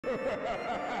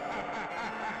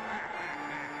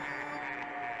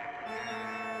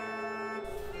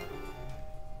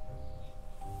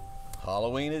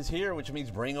Halloween is here, which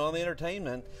means bring on the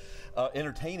entertainment.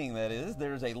 Entertaining, that is.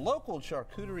 There's a local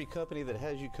charcuterie company that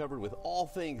has you covered with all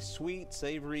things sweet,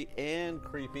 savory, and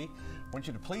creepy. I want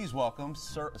you to please welcome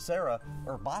Sarah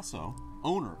Urbaso,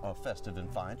 owner of Festive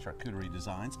Fine Charcuterie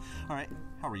Designs. All right,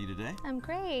 how are you today? I'm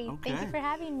great. Okay. Thank you for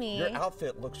having me. Your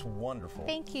outfit looks wonderful.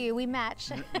 Thank you. We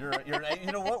match.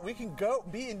 You know what? We can go,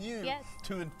 me and you, yes,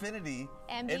 to infinity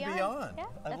and beyond. Yeah,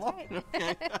 I that's love right. it.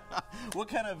 Okay. What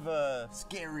kind of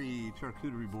scary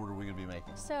charcuterie board are we going to be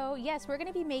making? So, yes, we're going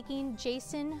to be making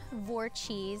Jason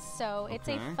Voorhees. So, it's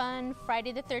a fun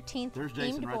Friday the 13th There's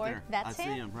Jason themed right board. there. That's I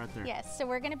see him right there. Yes, so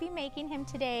we're going to be making him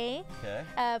today.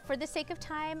 Okay. For the sake of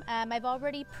time, I've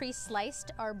already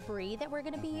pre-sliced our brie that we're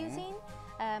going to be using.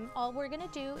 All we're going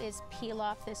to do is peel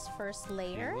off this first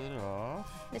layer. Peel it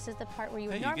off. This is the part where you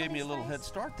would Hey, normally you gave me a little slice. head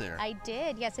start there. I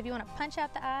did. Yes, if you want to punch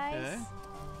out the eyes. Okay.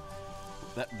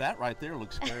 That right there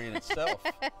looks scary in itself.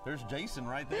 There's Jason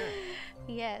right there.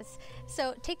 Yes.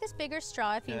 So take this bigger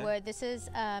straw if you would. This is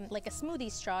like a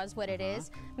smoothie straw is what it is.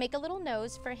 Make a little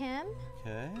nose for him.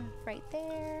 Okay. Right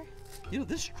there. You know,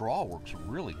 this straw works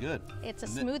really good. It's a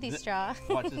smoothie straw.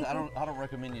 Watch this. I don't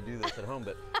recommend you do this at home,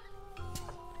 but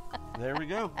there we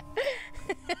go.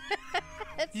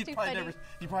 That's too funny.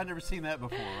 You've probably never seen that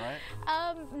before,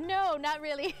 right? No, not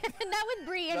really. Not with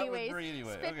brie, anyways. Not with brie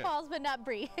anyway. Spitballs, but not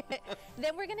brie.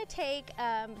 Then we're gonna take,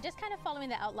 just kind of following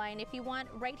the outline. If you want,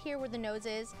 right here where the nose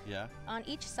is, on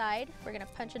each side, we're gonna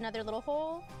punch another little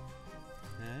hole.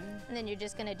 Okay. And then you're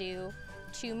just gonna do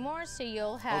 2 more, so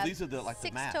you'll have these are the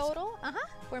 6 mask. total.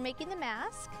 We're making the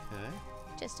mask. Okay.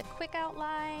 Just a quick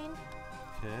outline.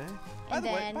 Okay. By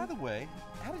the way,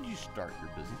 how did you start your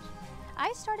business?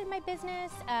 I started my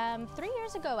business 3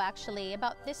 years ago, actually.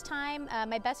 About this time,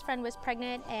 my best friend was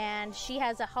pregnant and she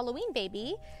has a Halloween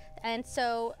baby. And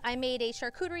so I made a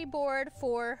charcuterie board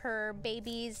for her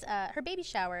baby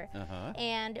shower.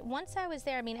 And once I was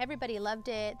there, I mean, everybody loved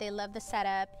it. They loved the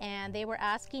setup and they were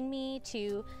asking me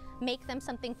to make them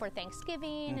something for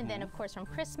Thanksgiving and then of course from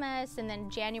Christmas, and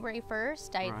then January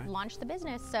 1st I launched the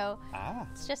business. So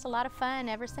it's just a lot of fun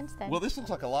ever since then. Well, this looks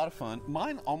like a lot of fun.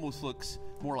 Mine almost looks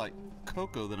more like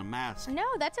cocoa than a mask. No,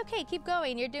 that's okay. Keep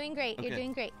going. You're doing great. You're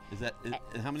doing great.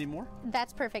 How many more?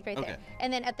 That's perfect right there.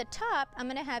 And then at the top, I'm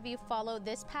going to have you follow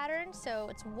this pattern. So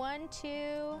it's 1,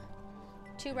 2,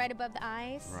 2 right above the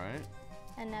eyes. Right.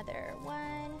 Another 1,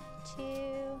 2,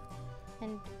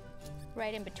 and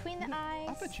right in between the eyes.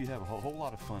 I bet you have a whole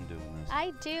lot of fun doing this.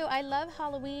 I do. I love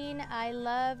Halloween. I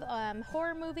love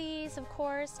horror movies, of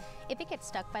course. If it gets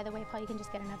stuck, by the way, Paul, you can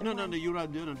just get another one. No, you know what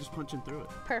I'm doing? I'm just punching through it.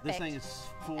 Perfect. This thing is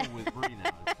full with brie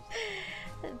now.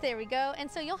 There we go.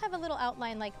 And so you'll have a little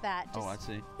outline like that. Just, I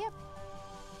see. Yep.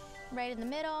 Right in the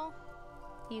middle.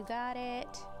 You got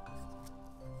it.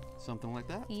 Something like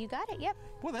that? You got it, yep.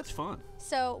 Well, that's fun.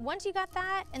 So once you got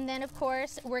that, and then of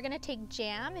course, we're gonna take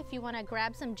jam. If you wanna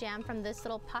grab some jam from this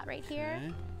little pot right here,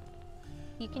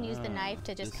 you can use the knife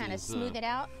to just kind of smooth it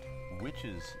out.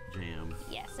 Witch's jam.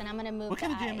 Yes, and I'm gonna move What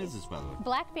kind of eyes. jam is this, by the way?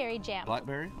 Blackberry jam.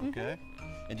 Blackberry? Okay.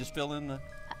 And just fill in the...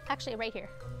 Actually, right here.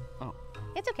 Oh.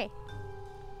 It's okay.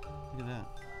 Look at that.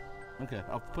 Okay,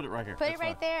 I'll put it right here. Put it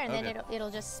right there, and then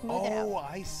it'll just smooth it out. Oh,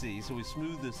 I see. So we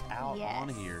smooth this out on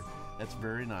here. That's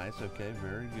very nice. Okay,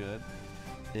 very good.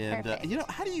 And you know,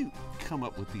 how do you come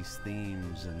up with these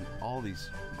themes and all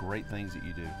these great things that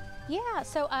you do? Yeah,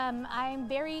 so I'm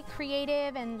very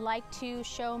creative and like to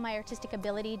show my artistic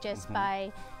ability just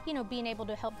by, you know, being able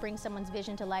to help bring someone's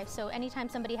vision to life. So anytime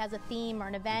somebody has a theme or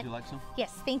an event. Would you like some?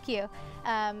 Yes, thank you.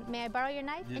 May I borrow your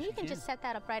knife? Yes, and you can just set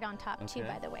that up right on top too,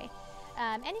 by the way.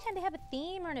 Anytime they have a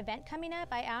theme or an event coming up,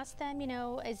 I ask them, you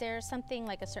know, is there something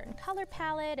like a certain color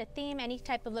palette, a theme, any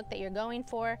type of look that you're going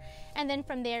for? And then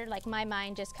from there, like my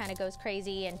mind just kind of goes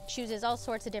crazy and chooses all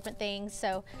sorts of different things.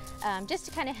 So just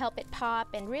to kind of help it pop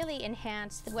and really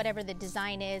enhance whatever the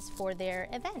design is for their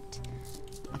event.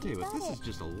 I'll tell you what, this is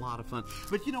just a lot of fun.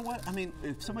 But you know what? I mean,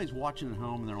 if somebody's watching at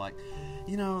home and they're like,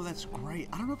 you know, that's great.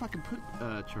 I don't know if I can put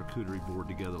a charcuterie board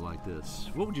together like this.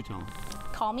 What would you tell them?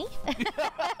 Call me.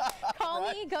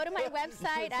 Call me. Go to my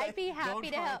website. I'd be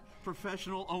happy to help.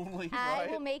 Professional only. I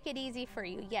will make it easy for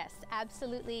you. Yes,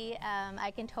 absolutely.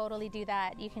 I can totally do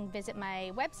that. You can visit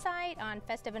my website on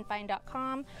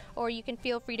festivefine.com, or you can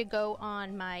feel free to go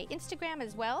on my Instagram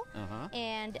as well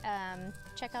and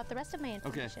check out the rest of my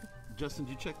information. Okay. Justin,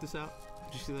 did you check this out?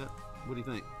 Did you see that? What do you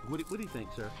think? What do you think,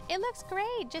 sir? It looks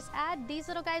great. Just add these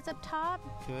little guys up top.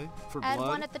 Okay. For add blood?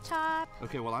 One at the top.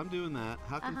 Okay, well, I'm doing that.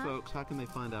 How can folks, how can they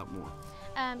find out more?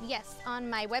 Yes, on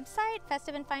my website,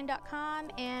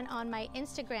 festiveandfine.com, and on my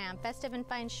Instagram, Festive and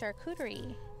Fine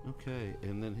Charcuterie. Okay,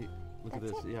 and then look at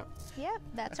this. It. Yeah. Yep,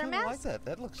 that's our I mask. like that.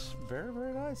 That looks very,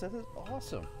 very nice. That is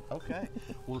awesome. Okay.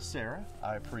 Well, Sarah,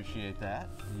 I appreciate that.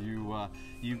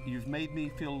 You've made me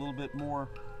feel a little bit more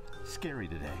scary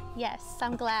today. Yes,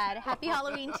 I'm glad. Happy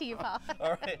Halloween to you, Paul.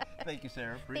 All right. Thank you,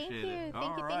 Sarah. Appreciate it. Thank you.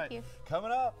 All right. Thank you.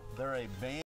 Coming up, they're a band.